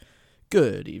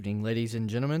Good evening, ladies and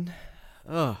gentlemen.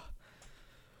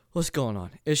 What's going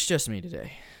on? It's just me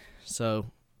today. So,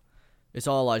 it's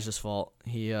all Elijah's fault.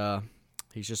 He's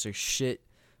just a shit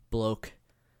bloke.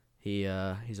 He's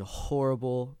a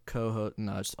horrible co-host.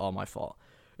 No, it's all my fault.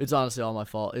 It's honestly all my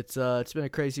fault. It's been a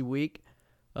crazy week.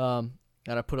 And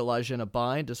I put Elijah in a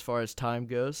bind as far as time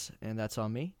goes, and that's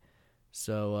on me.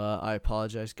 So, I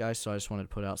apologize, guys. So I just wanted to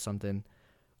put out something,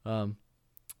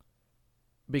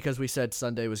 because we said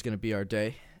Sunday was going to be our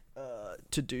day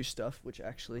to do stuff, which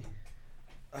actually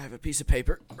I have a piece of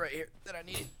paper right here that I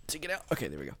needed to get out. Okay,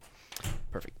 there we go.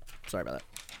 Perfect. Sorry about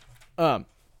that.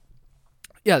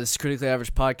 Yeah, this is Critically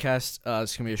Average Podcast.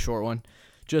 This is going to be a short one.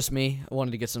 Just me. I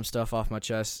wanted to get some stuff off my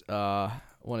chest.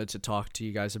 Wanted to talk to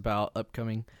you guys about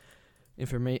upcoming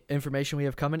information we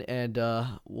have coming, and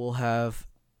we'll have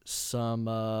some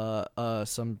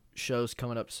shows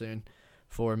coming up soon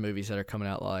for movies that are coming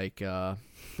out, like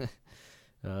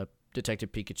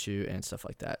Detective Pikachu and stuff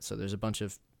like that. So there's a bunch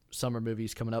of summer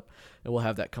movies coming up, and we'll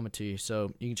have that coming to you.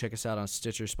 So you can check us out on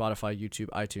Stitcher, Spotify, YouTube,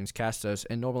 iTunes, Castos,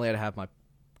 and normally I'd have my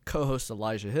co-host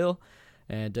Elijah Hill,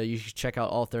 and you should check out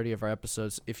all 30 of our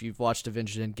episodes. If you've watched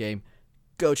Avengers Endgame,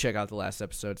 go check out the last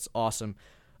episode. It's awesome.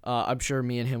 I'm sure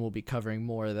me and him will be covering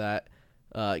more of that,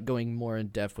 going more in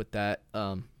depth with that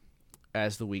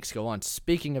as the weeks go on.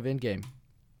 Speaking of Endgame,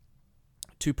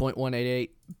 $2.188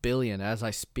 billion as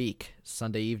I speak,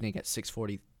 Sunday evening at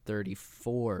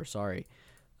 6:34. Sorry,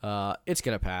 it's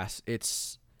gonna pass.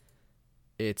 It's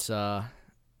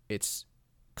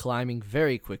climbing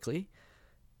very quickly,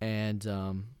 and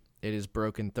it has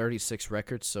broken 36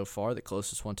 records so far. The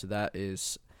closest one to that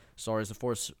is Star Wars: The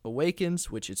Force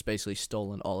Awakens, which it's basically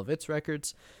stolen all of its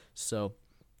records. So,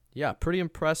 yeah, pretty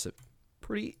impressive.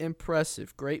 Great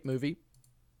movie.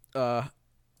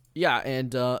 Yeah,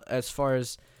 and as far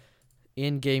as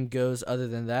Endgame goes, other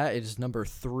than that, it is number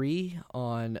 3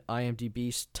 on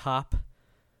IMDb's top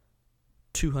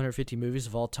 250 movies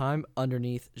of all time,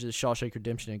 underneath The Shawshank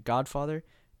Redemption and Godfather,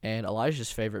 and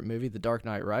Elijah's favorite movie, The Dark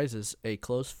Knight Rises, a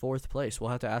close 4th place.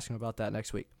 We'll have to ask him about that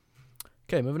next week.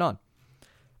 Okay, moving on.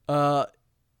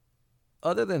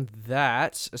 Other than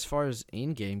that, as far as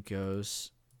Endgame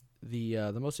goes,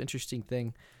 the most interesting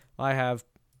thing I have,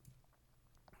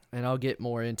 and I'll get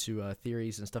more into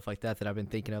theories and stuff like that I've been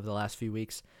thinking of the last few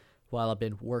weeks while I've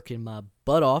been working my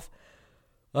butt off.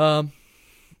 The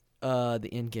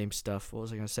Endgame stuff. What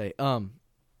was I going to say?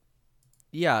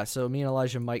 Yeah, so me and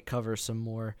Elijah might cover some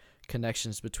more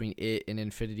connections between it and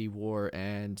Infinity War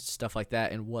and stuff like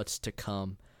that and what's to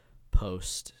come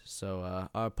post. So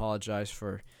I apologize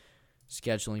for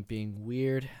scheduling being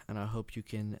weird, and I hope you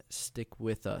can stick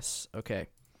with us. Okay,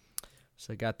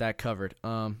 so I got that covered.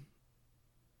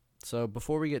 So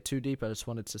before we get too deep, I just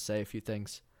wanted to say a few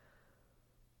things.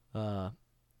 The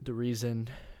reason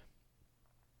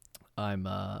I'm,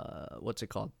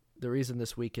 the reason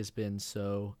this week has been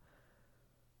so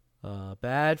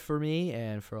bad for me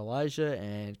and for Elijah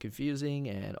and confusing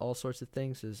and all sorts of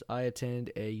things is I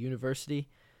attend a university,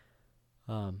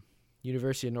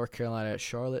 University of North Carolina at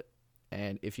Charlotte.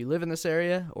 And if you live in this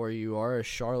area or you are a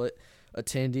Charlotte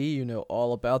attendee, you know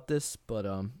all about this. But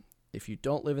if you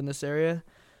don't live in this area,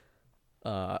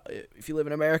 if you live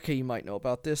in America, you might know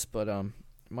about this, but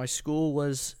my school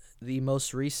was the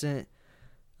most recent,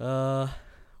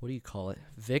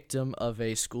 victim of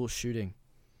a school shooting.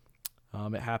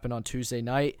 It happened on Tuesday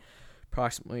night,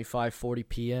 approximately 5:40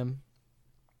 p.m.,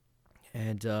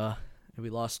 and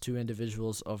we lost 2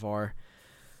 individuals of our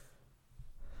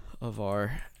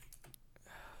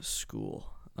school.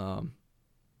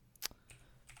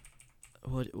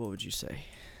 What would you say?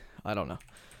 I don't know.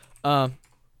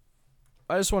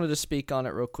 I just wanted to speak on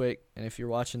it real quick, and if you're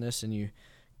watching this and you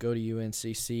go to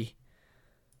UNCC,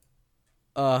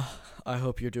 I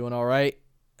hope you're doing all right,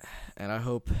 and I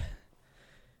hope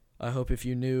if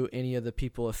you knew any of the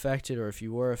people affected, or if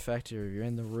you were affected, or you're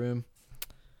in the room,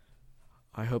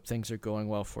 I hope things are going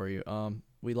well for you.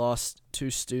 We lost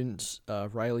 2 students,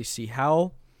 Riley C.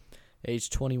 Howell, age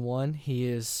 21. He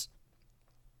has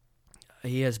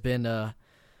been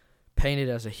painted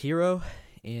as a hero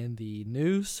in the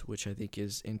news, which I think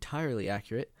is entirely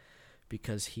accurate,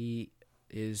 because he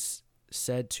is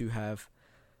said to have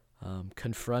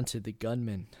confronted the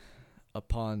gunman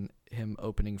upon him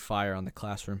opening fire on the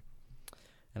classroom.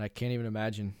 And I can't even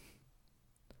imagine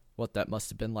what that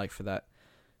must have been like for that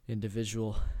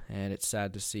individual, and it's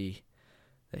sad to see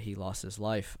that he lost his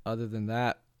life. Other than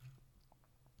that,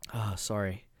 I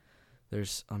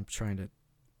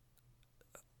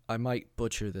might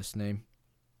butcher this name.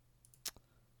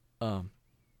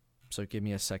 So give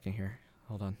me a second here.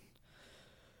 Hold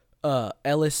on.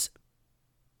 Ellis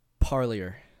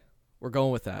Parlier. we're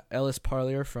going with that. Ellis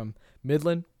Parlier from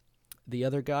Midland, the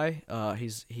other guy.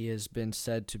 He has been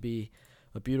said to be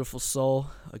a beautiful soul,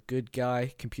 a good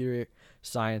guy, computer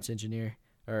science engineer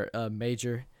or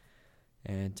major,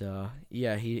 and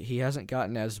he hasn't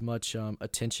gotten as much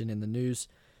attention in the news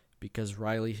because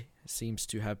Riley seems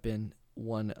to have been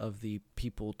one of the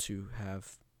people to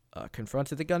have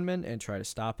confronted the gunman and try to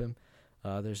stop him.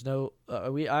 I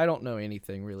don't know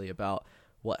anything really about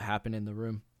what happened in the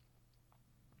room.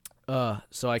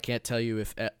 So I can't tell you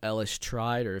if Ellis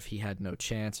tried or if he had no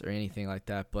chance or anything like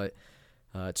that, but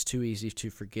it's too easy to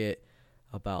forget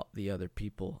about the other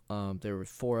people. There were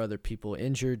 4 other people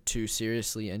injured, 2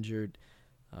 seriously injured.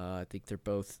 I think they're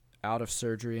both out of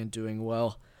surgery and doing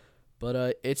well.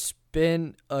 But it's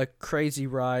been a crazy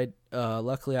ride.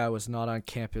 Luckily, I was not on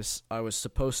campus. I was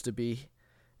supposed to be,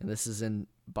 and this is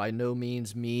by no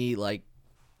means me like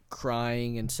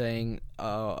crying and saying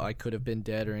I could have been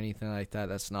dead or anything like that.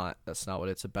 That's not what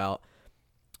it's about.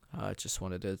 I just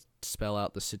wanted to spell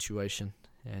out the situation,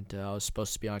 and I was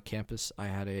supposed to be on campus. I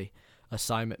had a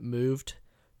assignment moved,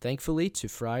 thankfully, to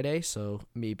Friday. So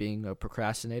me being a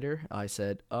procrastinator, I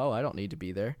said, I don't need to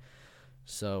be there.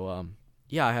 So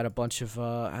I had a bunch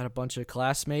of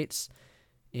classmates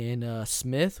in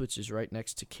Smith, which is right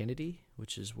next to Kennedy,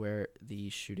 which is where the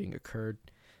shooting occurred.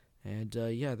 And,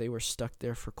 they were stuck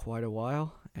there for quite a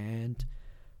while. And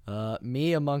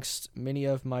me, amongst many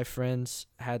of my friends,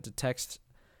 had to text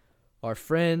our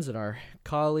friends and our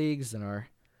colleagues and our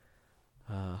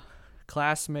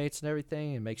classmates and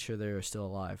everything and make sure they were still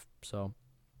alive. So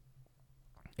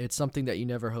it's something that you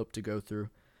never hope to go through,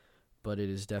 but it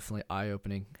is definitely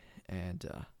eye-opening. And,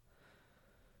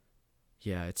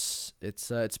 it's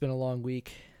been a long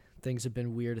week. Things have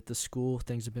been weird at the school.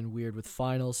 Things have been weird with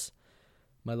finals.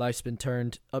 My life's been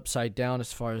turned upside down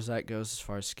as far as that goes, as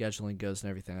far as scheduling goes and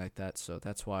everything like that. So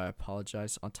that's why I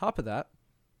apologize. On top of that,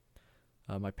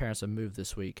 my parents have moved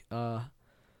this week. The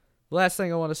last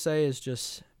thing I want to say is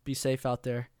just be safe out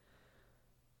there.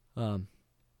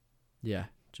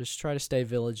 Just try to stay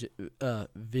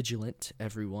vigilant,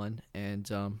 everyone,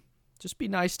 and just be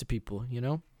nice to people, you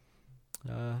know?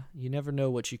 You never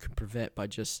know what you can prevent by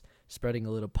just spreading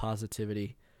a little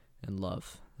positivity and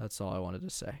love. That's all I wanted to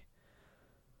say.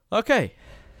 Okay.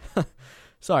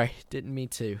 Sorry, didn't mean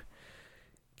to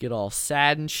get all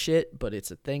sad and shit, but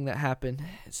it's a thing that happened.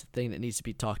 It's a thing that needs to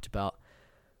be talked about.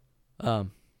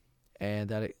 And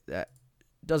that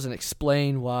doesn't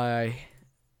explain why I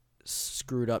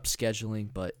screwed up scheduling,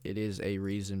 but it is a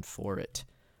reason for it.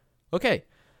 Okay,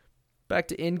 back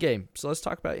to Endgame. So let's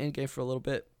talk about Endgame for a little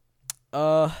bit.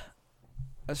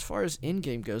 As far as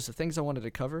Endgame goes, the things I wanted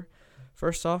to cover,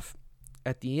 first off,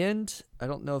 at the end, I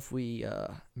don't know if we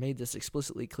made this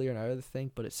explicitly clear in our other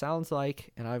thing, but it sounds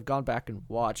like, and I've gone back and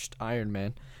watched Iron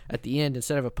Man, at the end,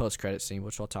 instead of a post-credit scene,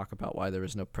 which I'll talk about why there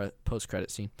was no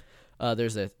post-credit scene,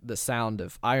 there's the sound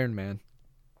of Iron Man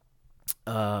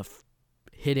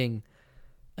hitting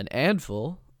an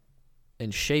anvil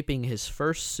and shaping his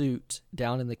first suit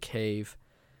down in the cave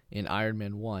in Iron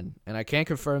Man 1. And I can't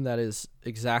confirm that is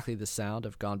exactly the sound.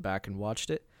 I've gone back and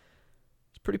watched it.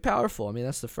 Pretty powerful. I mean,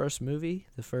 that's the first movie,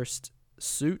 the first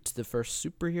suit, the first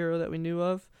superhero that we knew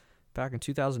of back in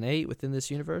 2008 within this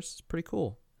universe. It's pretty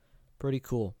cool. Pretty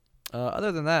cool.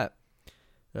 Other than that,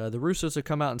 the Russos have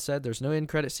come out and said there's no end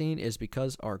credit scene is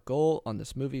because our goal on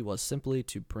this movie was simply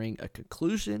to bring a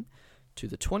conclusion to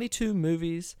the 22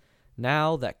 movies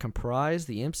now that comprise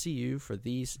the MCU for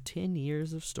these 10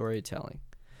 years of storytelling.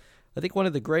 I think one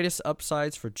of the greatest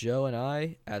upsides for Joe and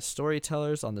I as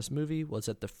storytellers on this movie was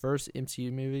that the first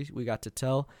MCU movie we got to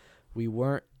tell, we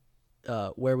weren't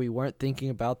thinking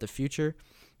about the future.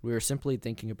 We were simply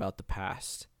thinking about the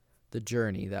past, the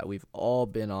journey that we've all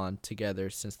been on together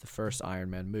since the first Iron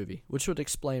Man movie, which would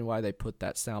explain why they put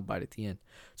that soundbite at the end.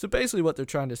 So basically what they're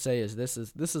trying to say is this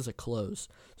is a close.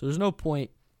 So there's no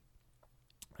point,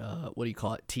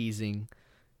 teasing,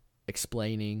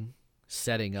 explaining,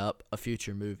 setting up a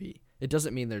future movie. It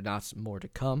doesn't mean there's not more to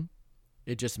come.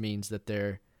 It just means that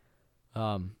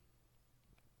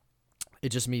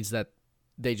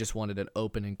they just wanted an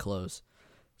open and close.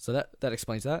 So that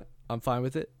explains that. I'm fine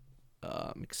with it.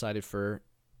 I'm excited for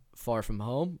Far From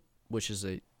Home, which is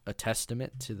a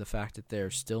testament to the fact that they're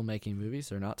still making movies.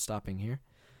 They're not stopping here.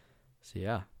 So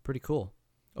yeah, pretty cool.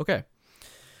 Okay.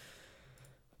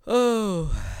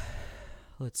 Oh,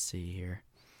 let's see here.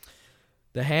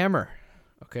 The Hammer.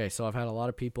 Okay, so I've had a lot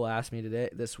of people ask me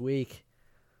this week,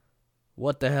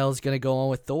 what the hell is going to go on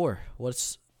with Thor?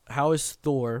 How is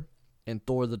Thor and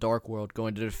Thor the Dark World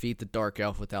going to defeat the Dark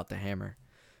Elf without the hammer?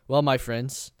 Well, my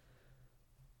friends,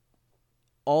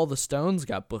 all the stones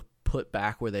got put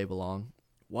back where they belong.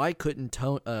 why couldn't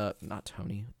not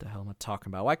Tony, what the hell am I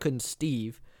talking about? Why couldn't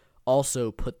Steve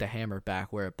also put the hammer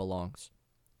back where it belongs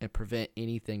and prevent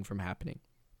anything from happening?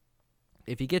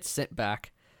 If he gets sent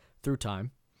back through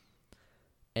time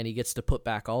and he gets to put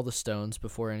back all the stones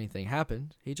before anything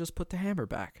happened, he just put the hammer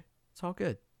back. It's all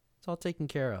good. It's all taken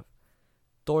care of.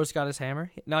 Thor's got his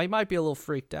hammer. Now, he might be a little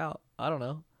freaked out. I don't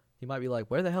know. He might be like,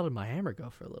 where the hell did my hammer go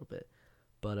for a little bit?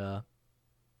 But,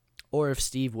 or if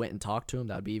Steve went and talked to him,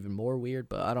 that'd be even more weird,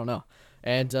 but I don't know.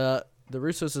 And the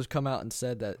Russos have come out and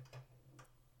said that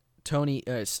Tony,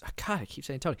 God, I keep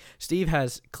saying Tony. Steve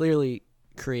has clearly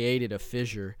created a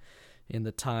fissure in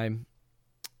the time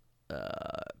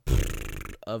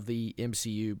of the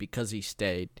MCU because he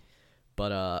stayed.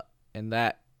 But, and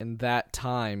that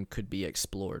time could be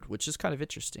explored, which is kind of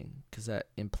interesting because that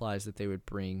implies that they would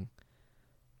bring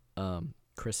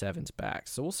Chris Evans back.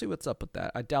 So we'll see what's up with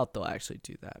that. I doubt they'll actually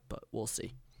do that, but we'll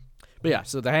see. But yeah,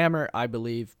 so the hammer, I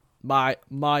believe, my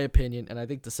opinion, and I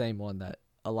think the same one that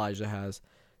Elijah has,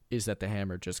 is that the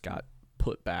hammer just got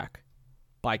put back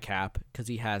by Cap because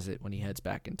he has it when he heads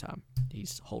back in time.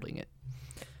 He's holding it.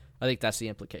 I think that's the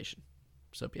implication.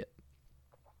 So be it.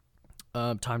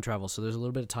 Time travel. So there's a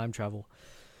little bit of time travel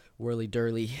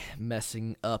whirly-durly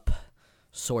messing up,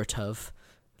 sort of.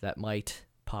 That might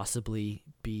possibly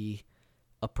be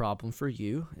a problem for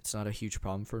you. It's not a huge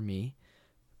problem for me.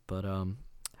 But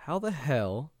how the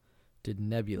hell did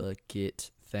Nebula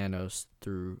get Thanos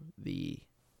through the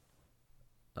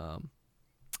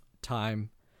time,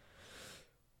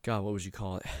 God, what would you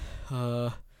call it?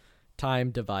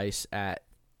 Time device at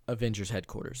Avengers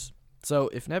headquarters. So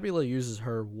if Nebula uses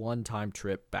her one-time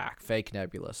trip back, fake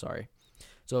Nebula, sorry.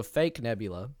 So if fake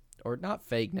Nebula, or not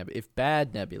fake Nebula, if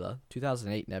bad Nebula,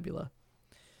 2008 Nebula,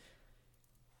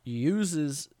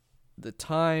 uses the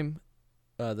time,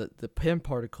 the Pym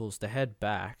particles to head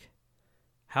back,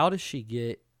 how does she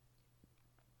get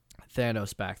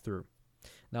Thanos back through?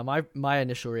 Now, my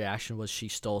initial reaction was she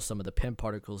stole some of the Pym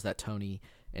particles that Tony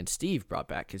and Steve brought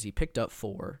back because he picked up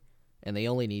 4, and they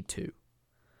only need 2.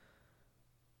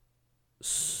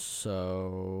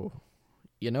 So,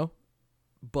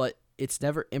 but it's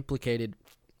never implicated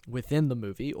within the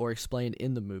movie or explained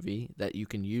in the movie that you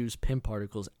can use Pym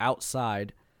particles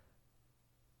outside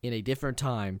in a different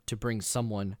time to bring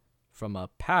someone from a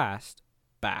past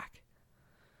back.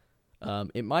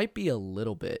 It might be a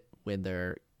little bit when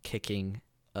they're kicking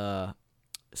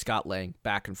Scott Lang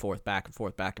back and forth.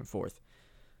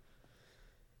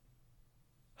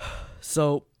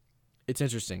 So it's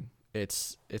interesting.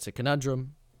 It's a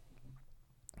conundrum.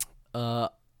 And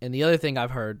the other thing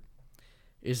I've heard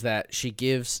is that she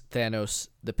gives Thanos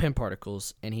the Pym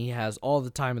particles, and he has all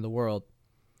the time in the world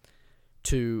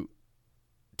to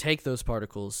take those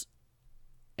particles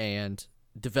and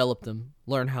develop them,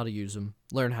 learn how to use them,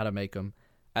 learn how to make them,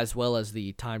 as well as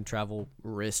the time travel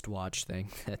wristwatch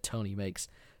thing that Tony makes,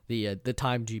 the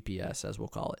time GPS, as we'll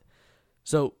call it.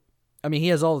 So, I mean, he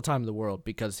has all the time in the world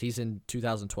because he's in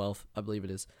 2012, I believe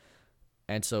it is.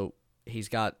 And so he's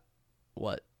got,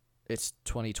 it's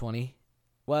 2020?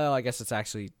 Well, I guess it's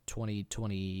actually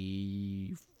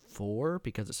 2024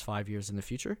 because it's 5 years in the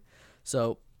future.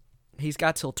 So he's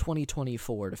got till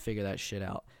 2024 to figure that shit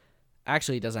out.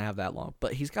 Actually, he doesn't have that long,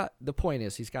 but the point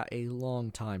is he's got a long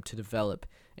time to develop,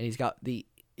 and he's got the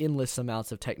endless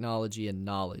amounts of technology and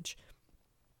knowledge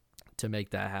to make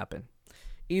that happen.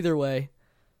 Either way,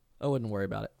 I wouldn't worry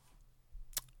about it.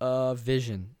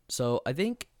 Vision. So I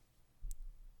think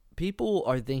people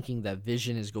are thinking that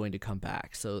Vision is going to come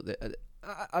back. So,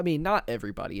 I mean, not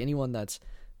everybody. Anyone that's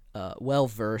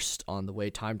well-versed on the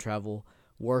way time travel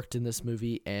worked in this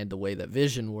movie and the way that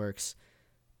Vision works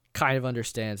kind of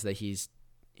understands that he's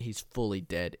fully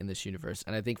dead in this universe.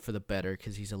 And I think for the better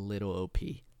because he's a little OP.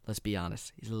 Let's be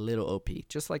honest. He's a little OP.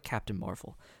 Just like Captain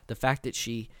Marvel. The fact that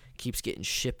she keeps getting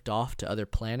shipped off to other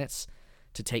planets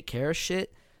to take care of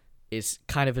shit is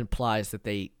kind of implies that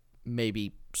they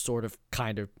maybe sort of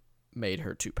kind of made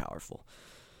her too powerful.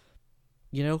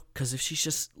 Because if she's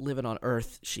just living on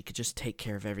Earth, she could just take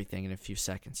care of everything in a few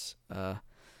seconds. So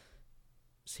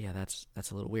yeah, that's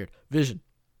a little weird. Vision.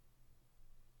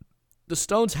 The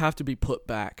stones have to be put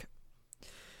back,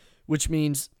 which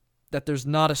means that there's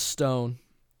not a stone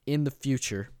in the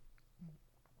future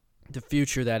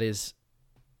that is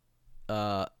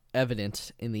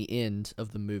evident in the end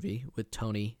of the movie with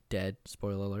Tony dead.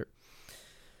 Spoiler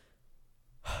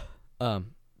alert.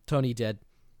 Tony dead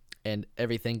and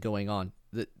everything going on.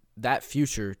 That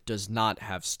future does not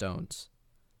have stones.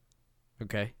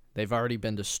 Okay? They've already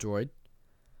been destroyed.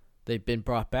 They've been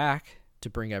brought back to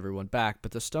bring everyone back,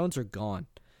 but the stones are gone.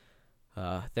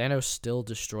 Thanos still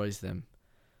destroys them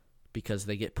because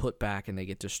they get put back and they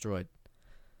get destroyed.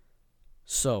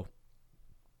 So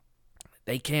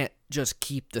they can't just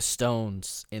keep the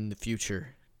stones in the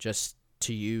future just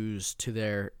to use to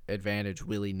their advantage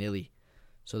willy-nilly.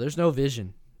 So there's no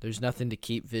Vision. There's nothing to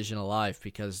keep Vision alive,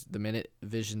 because the minute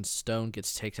Vision's stone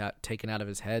gets taken out of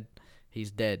his head, he's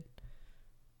dead.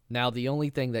 Now, the only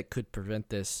thing that could prevent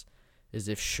this is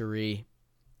if Shuri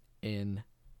in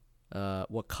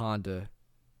Wakanda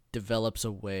develops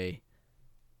a way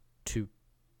to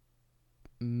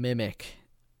mimic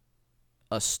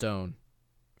a stone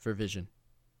for Vision.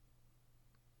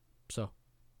 So,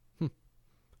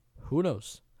 who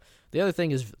knows? The other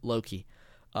thing is Loki.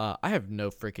 I have no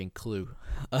freaking clue.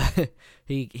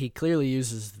 He clearly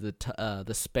uses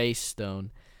the space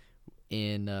stone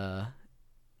in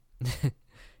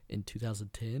in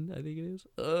 2010, I think it is.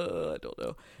 I don't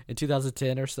know. In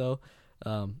 2010 or so,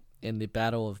 in the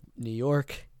Battle of New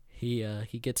York,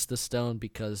 he gets the stone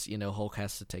because Hulk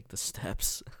has to take the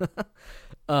steps.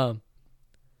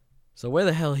 So where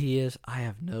the hell he is, I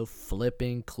have no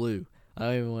flipping clue. I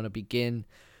don't even want to begin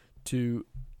to.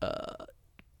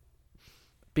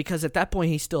 Because at that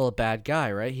point, he's still a bad guy,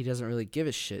 right? He doesn't really give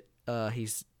a shit.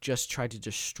 He's just tried to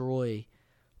destroy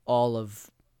all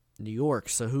of New York.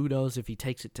 So who knows if he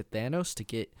takes it to Thanos to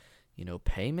get,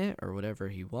 payment or whatever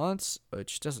he wants,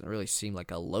 which doesn't really seem like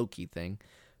a Loki thing.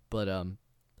 But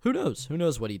who knows? Who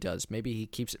knows what he does? Maybe he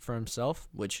keeps it for himself,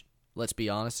 which, let's be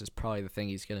honest, is probably the thing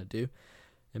he's going to do.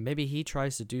 And maybe he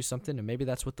tries to do something, and maybe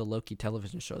that's what the Loki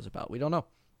television show is about. We don't know.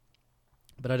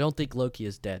 But I don't think Loki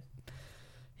is dead.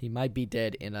 He might be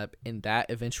dead in that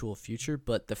eventual future,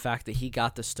 but the fact that he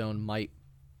got the stone might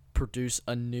produce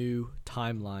a new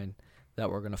timeline that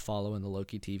we're going to follow in the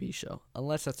Loki TV show.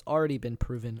 Unless that's already been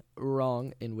proven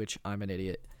wrong, in which I'm an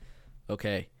idiot.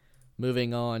 Okay,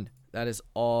 moving on. That is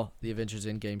all the Avengers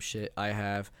Endgame shit I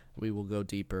have. We will go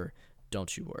deeper.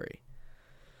 Don't you worry.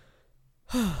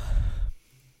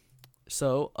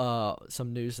 So,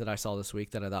 some news that I saw this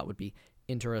week that I thought would be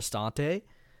interessante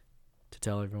to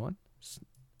tell everyone.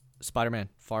 Spider-Man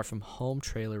Far From Home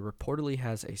trailer reportedly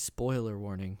has a spoiler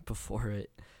warning before it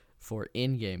for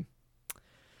Endgame.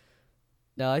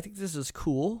 Now, I think this is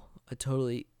cool.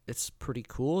 It's pretty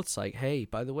cool. It's like, hey,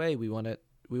 by the way, we want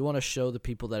to show the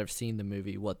people that have seen the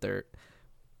movie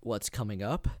what's coming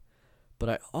up. But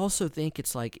I also think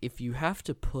it's like, if you have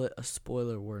to put a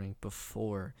spoiler warning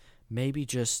before, maybe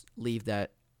just leave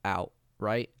that out,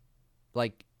 right?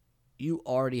 Like, you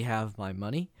already have my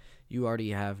money. You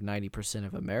already have 90%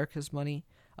 of America's money.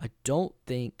 I don't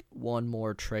think one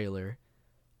more trailer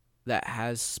that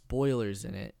has spoilers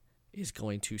in it is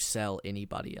going to sell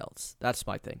anybody else. That's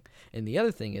my thing. And the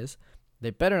other thing is, they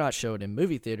better not show it in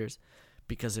movie theaters,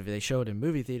 because if they show it in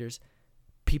movie theaters,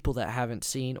 people that haven't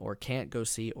seen or can't go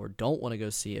see or don't want to go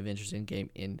see Avengers Endgame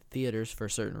in theaters for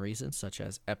certain reasons, such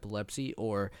as epilepsy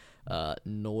or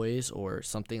noise or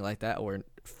something like that, or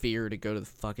fear to go to the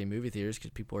fucking movie theaters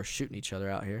because people are shooting each other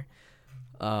out here,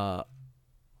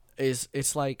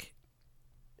 it's like,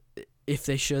 if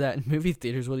they show that in movie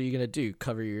theaters, what are you going to do?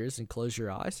 Cover your ears and close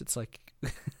your eyes? It's like,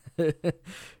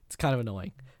 it's kind of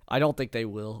annoying. I don't think they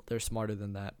will. They're smarter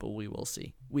than that, but we will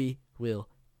see. We will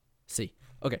see.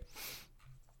 Okay.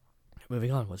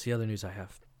 Moving on. What's the other news I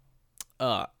have?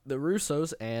 The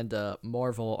Russos and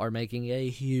Marvel are making a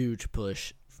huge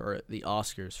push for the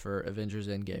Oscars for Avengers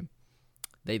Endgame.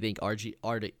 They think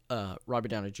Robert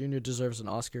Downey Jr. deserves an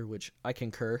Oscar, which I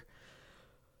concur.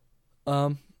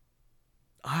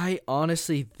 I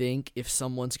honestly think if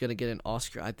someone's going to get an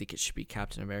Oscar, I think it should be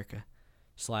Captain America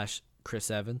 /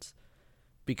 Chris Evans,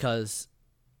 because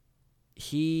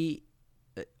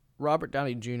Robert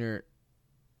Downey Jr.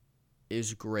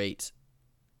 is great.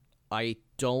 I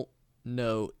don't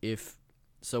know if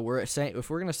we're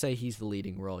going to say he's the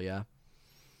leading role, yeah.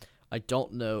 I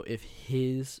don't know if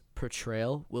his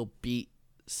portrayal will beat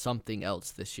something else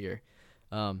this year.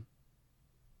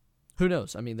 Who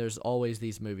knows? I mean, there's always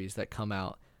these movies that come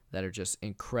out that are just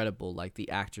incredible. Like,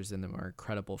 the actors in them are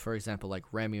incredible. For example, like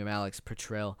Rami Malek's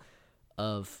portrayal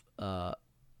of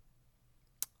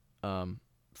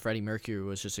Freddie Mercury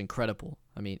was just incredible.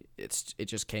 I mean, it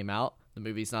just came out. The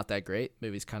movie's not that great. The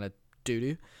movie's kind of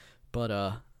doo-doo.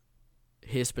 But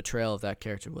his portrayal of that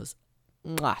character was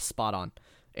spot on.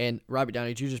 And Robert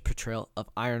Downey Jr.'s portrayal of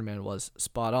Iron Man was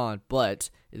spot on, but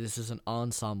this is an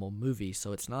ensemble movie,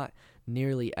 so it's not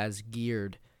nearly as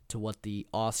geared to what the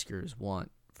Oscars want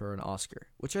for an Oscar,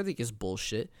 which I think is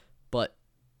bullshit, but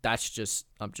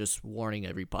I'm just warning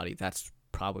everybody, that's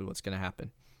probably what's going to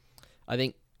happen. I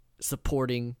think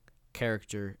supporting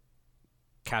character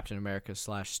Captain America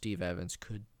 / Steve Evans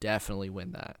could definitely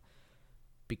win that,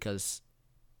 because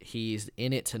he's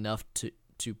in it enough to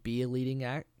be a leading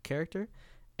character,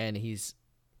 and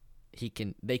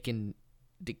they can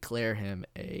declare him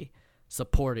a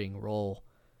supporting role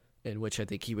in which I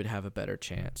think he would have a better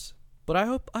chance. But I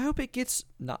hope it gets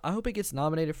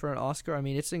nominated for an Oscar. I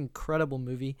mean, it's an incredible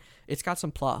movie. It's got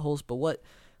some plot holes, but what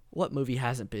movie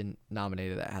hasn't been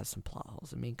nominated that has some plot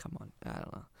holes? I mean, come on. I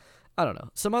don't know.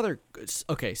 Some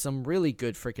really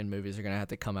good freaking movies are going to have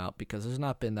to come out because there's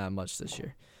not been that much this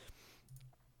year.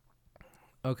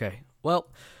 Okay.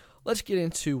 Well, let's get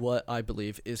into what I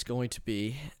believe is going to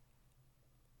be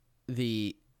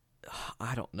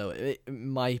I don't know. It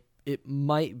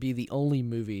might be the only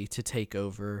movie to take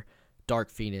over Dark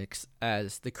Phoenix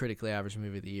as the critically average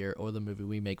movie of the year, or the movie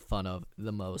we make fun of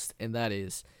the most, and that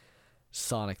is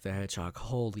Sonic the Hedgehog.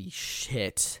 Holy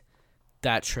shit.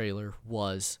 That trailer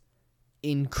was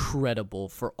incredible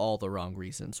for all the wrong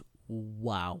reasons.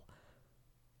 Wow.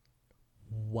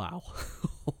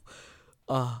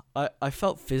 I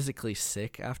felt physically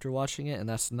sick after watching it,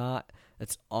 and I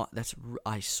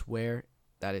swear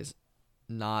that is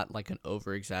not like an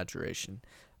over exaggeration.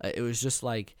 It was just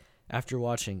like after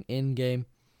watching Endgame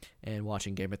and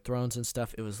watching Game of Thrones and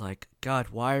stuff, it was like, God,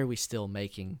 why are we still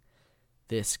making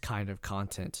this kind of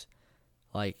content?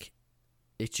 Like,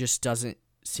 it just doesn't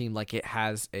seem like it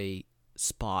has a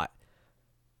spot,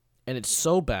 and it's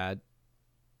so bad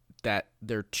that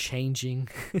they're changing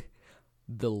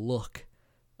the look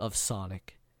of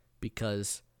Sonic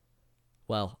because,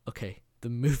 well, okay, the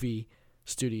movie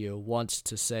studio wants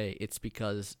to say it's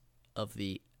because of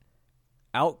the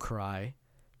outcry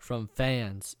from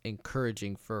fans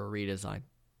encouraging for a redesign.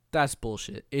 That's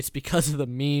bullshit. It's because of the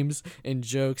memes and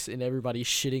jokes and everybody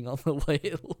shitting on the way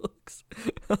it looks.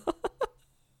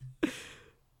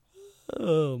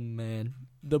 Oh, man.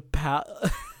 Look at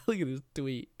this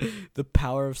tweet. The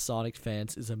power of Sonic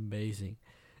fans is amazing.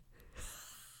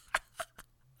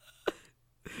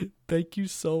 Thank you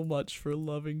so much for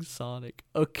loving Sonic.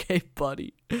 Okay,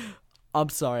 buddy. I'm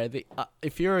sorry. I think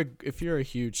if you're a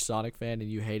huge Sonic fan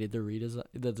and you hated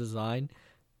the design,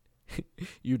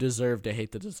 you deserve to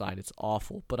hate the design. It's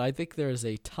awful. But I think there is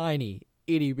a tiny,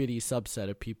 itty bitty subset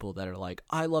of people that are like,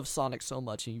 I love Sonic so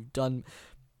much, and you've done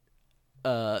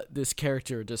this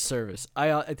character a disservice.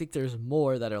 I think there's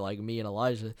more that are like me and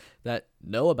Elijah that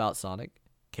know about Sonic,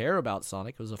 care about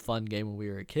Sonic. It was a fun game when we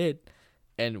were a kid,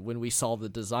 and when we saw the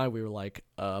design, we were like,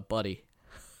 buddy,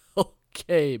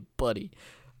 okay, buddy,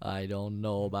 I don't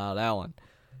know about that one.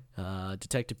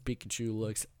 Detective Pikachu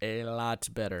looks a lot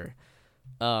better.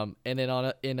 And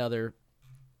then in other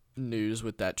news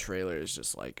with that trailer is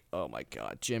just like, oh my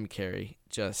God, Jim Carrey,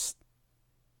 just,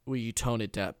 will you tone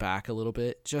it back a little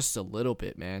bit? Just a little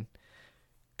bit, man.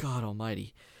 God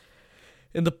almighty.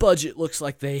 And the budget looks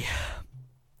like I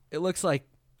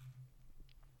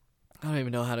don't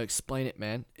even know how to explain it,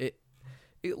 man. It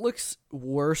looks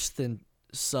worse than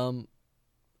some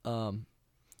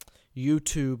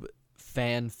YouTube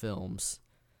fan films.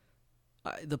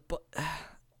 The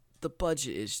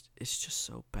budget is just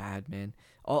so bad, man.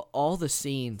 All the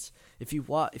scenes, if you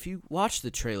watch the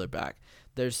trailer back,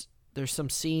 there's some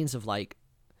scenes of like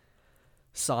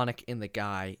Sonic and the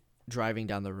guy driving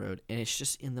down the road, and it's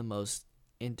just in the most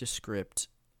indescript,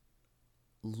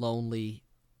 lonely,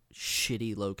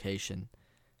 shitty location.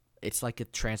 It's like a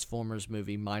Transformers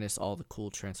movie minus all the cool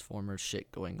Transformers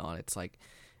shit going on. It's like,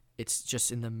 it's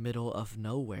just in the middle of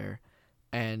nowhere.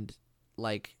 And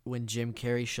like when Jim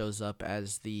Carrey shows up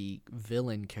as the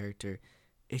villain character,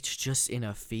 it's just in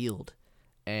a field.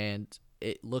 And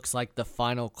it looks like the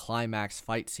final climax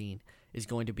fight scene is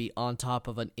going to be on top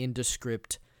of an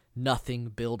indescript nothing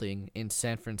building in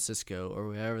San Francisco or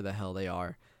wherever the hell they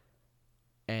are.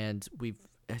 And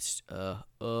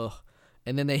and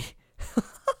then they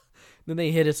then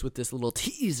they hit us with this little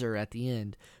teaser at the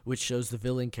end, which shows the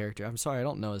villain character. I'm sorry, I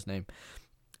don't know his name.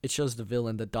 It shows the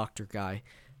villain, the doctor guy,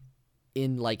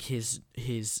 in like his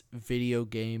video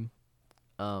game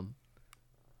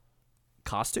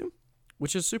costume,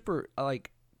 which is super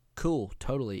like cool,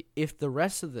 totally. If the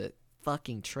rest of the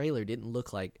fucking trailer didn't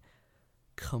look like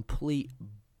complete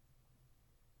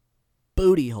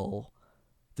booty hole,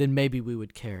 then maybe we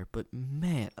would care. But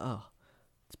man,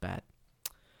 it's bad.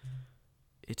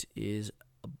 It is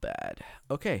bad.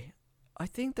 Okay, I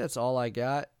think that's all I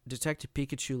got. Detective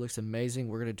Pikachu looks amazing.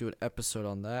 We're gonna do an episode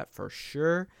on that for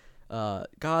sure.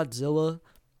 Godzilla,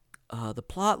 the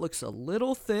plot looks a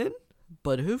little thin,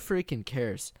 but who freaking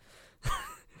cares?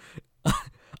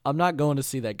 I'm not going to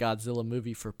see that Godzilla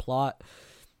movie for plot.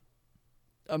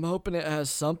 I'm hoping it has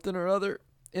something or other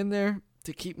in there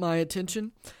to keep my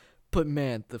attention. But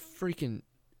man, the freaking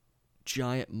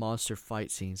giant monster fight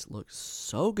scenes look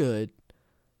so good.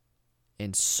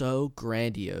 and so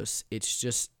grandiose.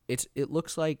 It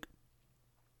looks like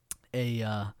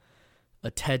a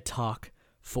TED Talk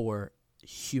for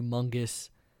humongous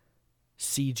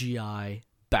CGI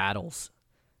battles,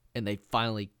 and they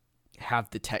finally have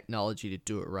the technology to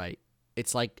do it right.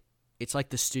 It's like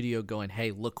the studio going, "Hey,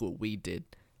 look what we did.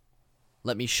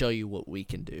 Let me show you what we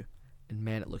can do." And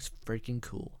man, it looks freaking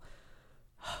cool.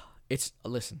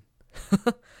 Listen,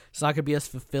 it's not gonna be as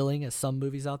fulfilling as some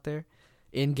movies out there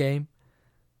in game.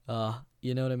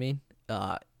 You know what I mean?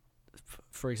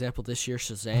 For example, this year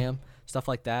Shazam, stuff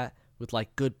like that, with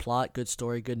like good plot, good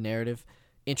story, good narrative,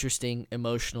 interesting,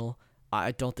 emotional.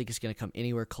 I don't think it's gonna come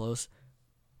anywhere close,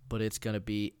 but it's gonna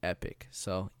be epic.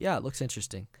 So yeah, it looks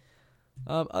interesting.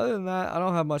 Other than that, I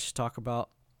don't have much to talk about.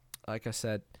 Like I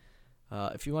said,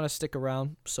 if you want to stick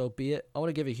around, so be it. I want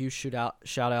to give a huge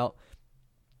shout out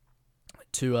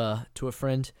to a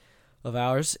friend of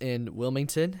ours in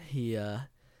Wilmington. He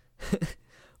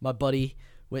my buddy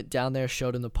went down there,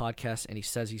 showed him the podcast, and he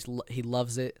says he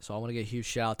loves it. So I want to give a huge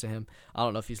shout out to him. I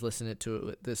don't know if he's listening to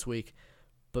it this week,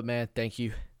 but man, thank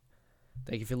you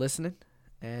for listening.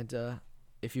 And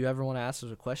if you ever want to ask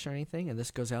us a question or anything, and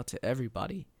this goes out to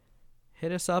everybody,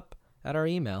 hit us up at our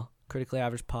email,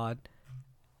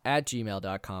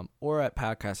 criticallyaveragepod@gmail.com, or at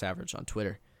podcastaverage on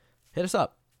Twitter. Hit us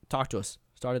up. Talk to us.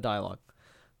 Start a dialogue.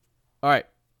 All right.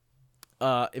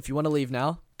 If you want to leave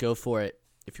now, go for it.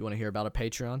 If you want to hear about a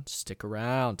Patreon, stick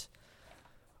around.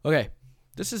 Okay.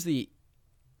 This is the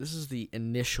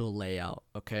initial layout,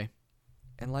 okay?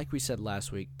 And like we said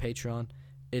last week, Patreon,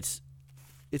 it's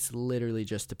literally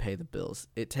just to pay the bills.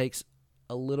 It takes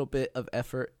a little bit of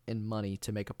effort and money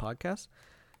to make a podcast.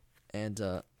 And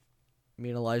me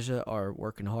and Elijah are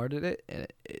working hard at it, and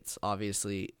it's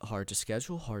obviously hard to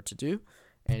schedule, hard to do.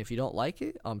 And if you don't like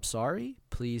it, I'm sorry.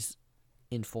 Please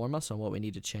inform us on what we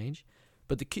need to change.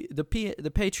 But the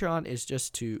Patreon is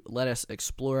just to let us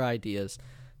explore ideas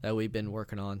that we've been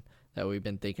working on, that we've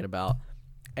been thinking about,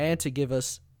 and to give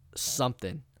us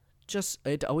something.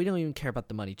 We don't even care about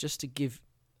the money, just to give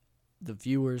the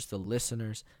viewers, the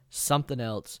listeners, something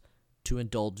else to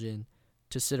indulge in,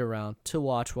 to sit around, to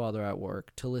watch while they're at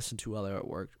work, to listen to while they're at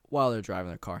work, while they're driving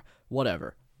their car,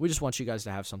 whatever. We just want you guys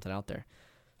to have something out there.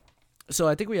 So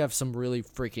I think we have some really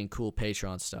freaking cool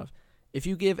Patreon stuff. If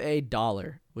you give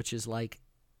 $1, which is like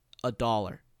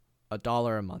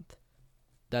 $1 a month,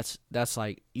 that's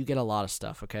like, you get a lot of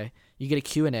stuff, okay? You get a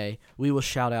Q&A. We will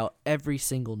shout out every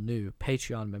single new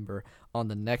Patreon member on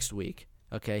the next week,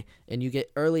 okay? And you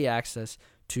get early access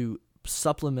to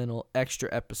supplemental extra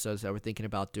episodes that we're thinking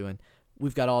about doing.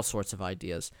 We've got all sorts of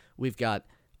ideas. We've got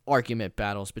argument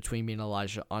battles between me and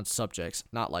Elijah on subjects,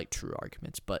 not like true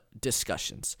arguments, but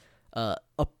discussions.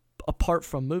 Apart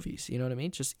from movies, you know what I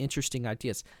mean? Just interesting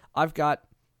ideas. I've got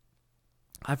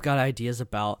ideas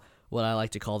about what I like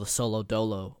to call the solo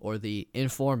dolo, or the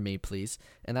inform me please,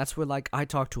 and that's where like I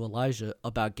talk to Elijah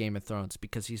about Game of Thrones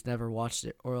because he's never watched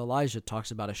it, or Elijah talks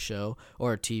about a show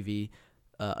or a TV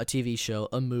show,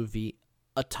 a movie,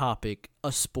 a topic,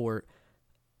 a sport,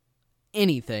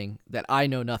 anything that I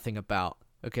know nothing about.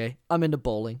 Okay, I'm into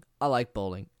bowling. I like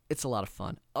bowling. It's a lot of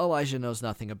fun. Elijah knows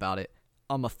nothing about it.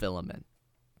 I'm a fill him in.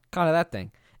 Kind of that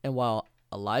thing. And while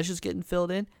Elijah's getting filled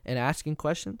in and asking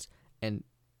questions and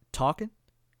talking,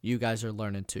 you guys are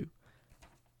learning too.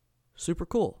 Super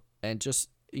cool. And just,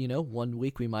 1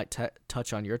 week we might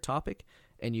touch on your topic,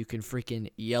 and you can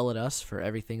freaking yell at us for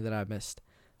everything that I missed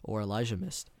or Elijah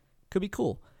missed. Could be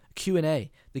cool. Q&A.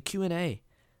 The Q&A.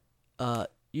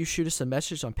 You shoot us a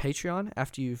message on Patreon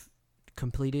after you've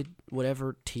completed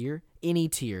whatever tier. Any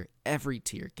tier. Every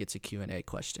tier gets a Q&A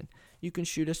question. You can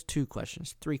shoot us 2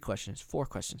 questions, 3 questions, 4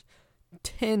 questions,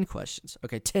 10 questions.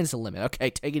 Okay, 10's the limit. Okay,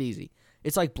 take it easy.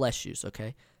 It's like bless shoes,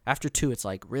 okay? After 2, it's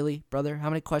like, really, brother? How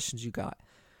many questions you got?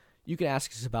 You can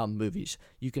ask us about movies.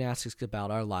 You can ask us about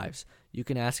our lives. You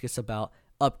can ask us about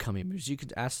upcoming movies. You can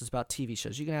ask us about TV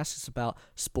shows. You can ask us about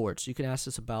sports. You can ask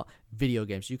us about video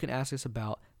games. You can ask us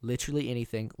about literally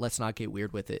anything. Let's not get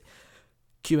weird with it.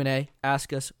 Q&A,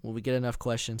 ask us. When we get enough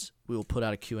questions, we will put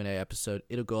out a Q&A episode.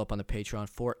 It'll go up on the Patreon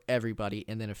for everybody,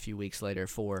 and then a few weeks later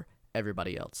for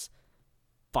everybody else.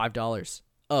 $5.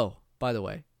 Oh, by the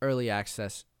way, early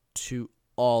access to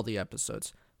all the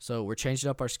episodes. So we're changing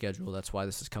up our schedule. That's why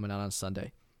this is coming out on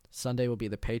Sunday. Sunday will be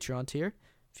the Patreon tier.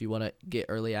 If you want to get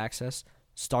early access,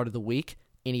 start of the week,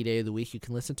 any day of the week you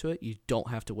can listen to it. You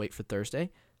don't have to wait for Thursday.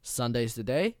 Sunday's the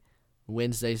day.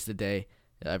 Wednesday's the day.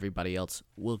 Everybody else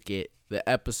will get the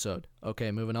episode. Okay,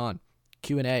 moving on.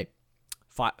 Q&A.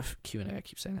 Q&A, I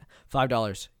keep saying that.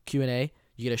 $5. Q&A.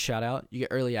 You get a shout out. You get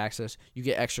early access. You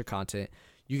get extra content.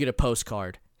 You get a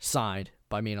postcard signed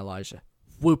by me and Elijah.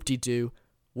 Whoop-de-doo.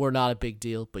 We're not a big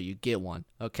deal, but you get one,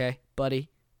 okay,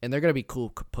 buddy? And they're going to be cool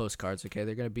postcards, okay?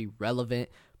 They're going to be relevant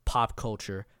pop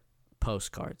culture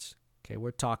postcards, okay?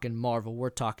 We're talking Marvel. We're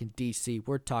talking DC.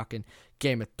 We're talking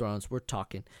Game of Thrones. We're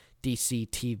talking DC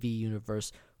TV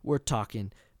universe. We're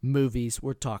talking movies.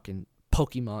 We're talking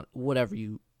Pokemon,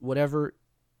 whatever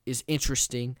is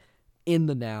interesting in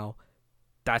the now.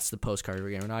 That's the postcard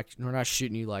we're getting. We're not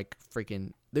shooting you like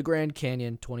freaking the Grand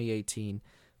Canyon 2018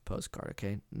 postcard,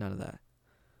 okay? None of that.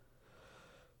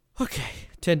 Okay,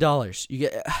 $10. You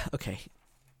get okay.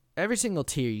 Every single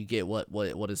tier you get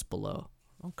what is below.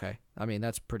 Okay. I mean,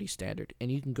 that's pretty standard.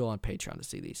 And you can go on Patreon to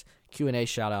see these. Q&A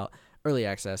shout out, early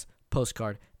access,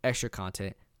 postcard, extra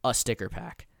content, a sticker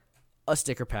pack. A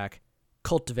sticker pack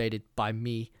cultivated by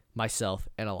me, myself,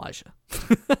 and Elijah.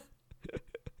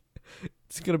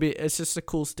 It's just a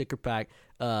cool sticker pack.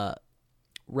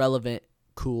 Relevant,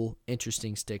 cool,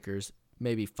 interesting stickers.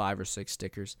 Maybe 5 or 6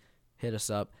 stickers. Hit us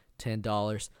up.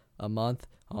 $10 a month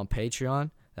on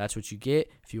Patreon. That's what you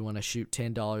get. If you want to shoot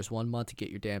 $10 one month to get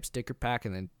your damn sticker pack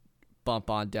and then bump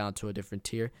on down to a different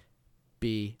tier,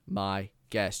 be my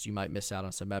guest. You might miss out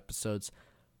on some episodes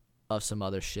of some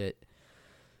other shit.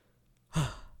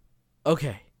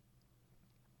 Okay.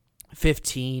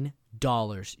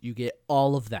 $15. You get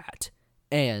all of that.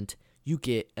 And you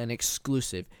get an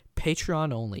exclusive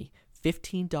Patreon only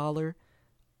 $15.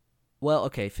 Well,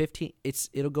 okay,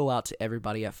 it'll go out to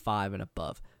everybody at 5 and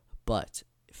above. But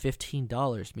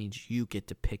 $15 means you get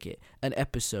to pick it. An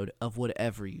episode of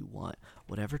whatever you want.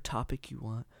 Whatever topic you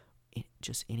want.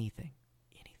 Just anything.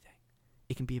 Anything.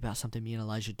 It can be about something me and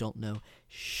Elijah don't know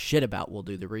shit about. We'll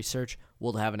do the research.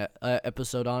 We'll have an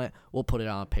episode on it. We'll put it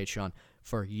on Patreon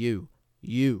for you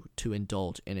to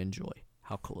indulge and enjoy.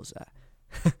 How cool is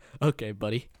that? Okay,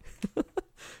 buddy.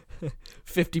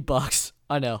 $50.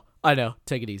 I know.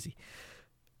 Take it easy.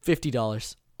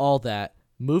 $50. All that.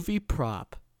 Movie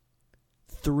prop.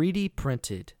 3D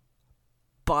printed.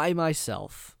 By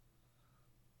myself.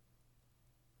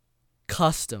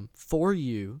 Custom. For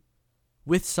you.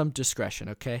 With some discretion,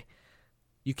 okay?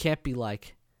 You can't be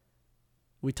like...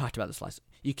 We talked about this last...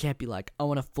 You can't be like, I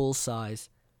want a full-size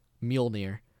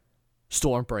Mjolnir.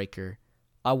 Stormbreaker.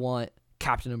 I want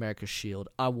Captain America's shield.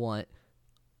 I want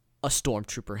a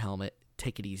Stormtrooper helmet.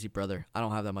 Take it easy, brother. I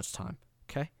don't have that much time.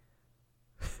 Okay?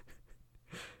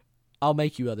 I'll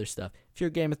make you other stuff. If you're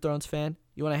a Game of Thrones fan,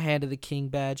 you want a Hand of the King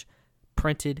badge,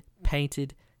 printed,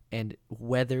 painted, and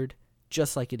weathered,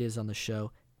 just like it is on the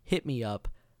show, hit me up.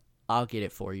 I'll get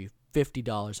it for you.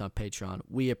 $50 on Patreon.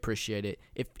 We appreciate it.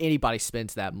 If anybody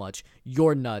spends that much,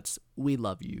 you're nuts. We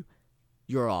love you.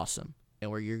 You're awesome.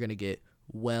 And where you're going to get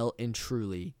well and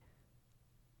truly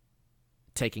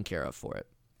taken care of for it.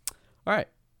 All right.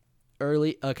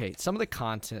 Some of the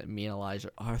content me and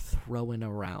Elijah are throwing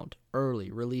around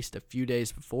early, released a few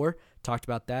days before. Talked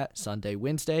about that Sunday,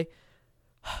 Wednesday.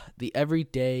 The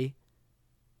everyday,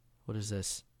 what is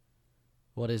this?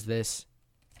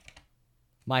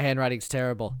 My handwriting's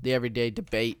terrible. The everyday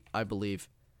debate, I believe.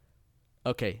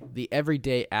 Okay, the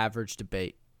everyday average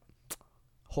debate.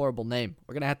 Horrible name.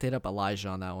 We're going to have to hit up Elijah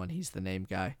on that one. He's the name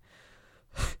guy.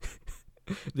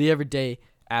 The everyday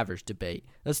average debate.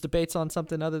 This debate's on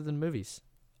something other than movies.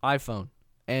 iPhone,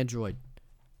 Android.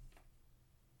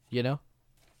 You know?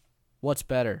 What's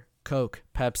better? Coke,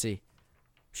 Pepsi.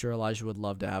 I'm sure Elijah would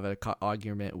love to have an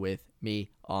argument with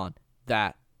me on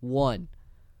that one.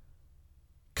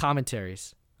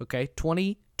 Commentaries. Okay?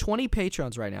 20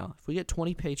 patrons right now. If we get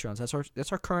 20 patrons,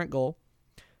 that's our current goal.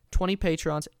 20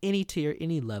 patrons, any tier,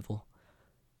 any level.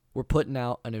 We're putting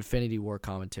out an Infinity War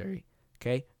commentary.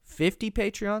 Okay? 50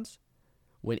 patrons.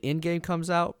 When Endgame comes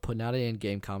out, putting out an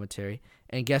Endgame commentary.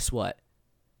 And guess what?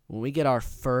 When we get our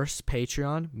first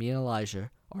Patreon, me and Elijah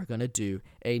are going to do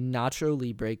a Nacho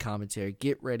Libre commentary.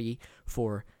 Get ready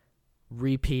for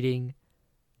repeating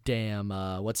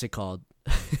what's it called?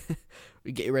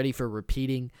 Get ready for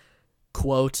repeating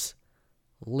quotes,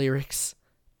 lyrics,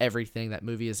 everything. That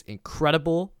movie is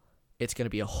incredible. It's going to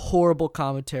be a horrible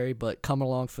commentary, but come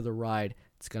along for the ride.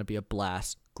 It's going to be a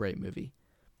blast. Great movie.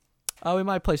 Oh, we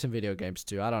might play some video games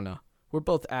too. I don't know. We're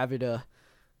both avid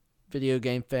video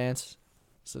game fans.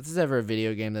 So if there's ever a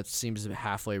video game that seems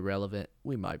halfway relevant,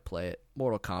 we might play it.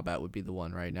 Mortal Kombat would be the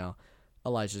one right now.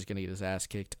 Elijah's going to get his ass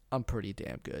kicked. I'm pretty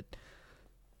damn good.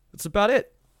 That's about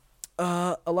it.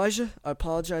 Elijah, I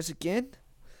apologize again.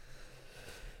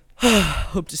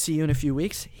 Hope to see you in a few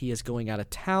weeks. He is going out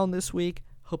of town this week.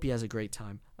 Hope he has a great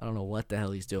time. I don't know what the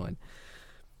hell he's doing.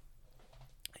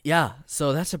 Yeah,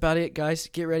 so that's about it, guys.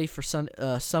 Get ready for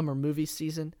summer movie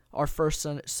season. Our first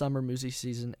summer movie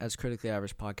season as Critically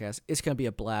Average Podcast. It's going to be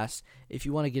a blast. If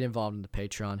you want to get involved in the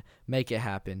Patreon, make it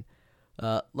happen.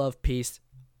 Love, peace,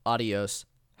 adios.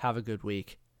 Have a good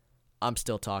week. I'm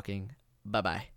still talking. Bye bye.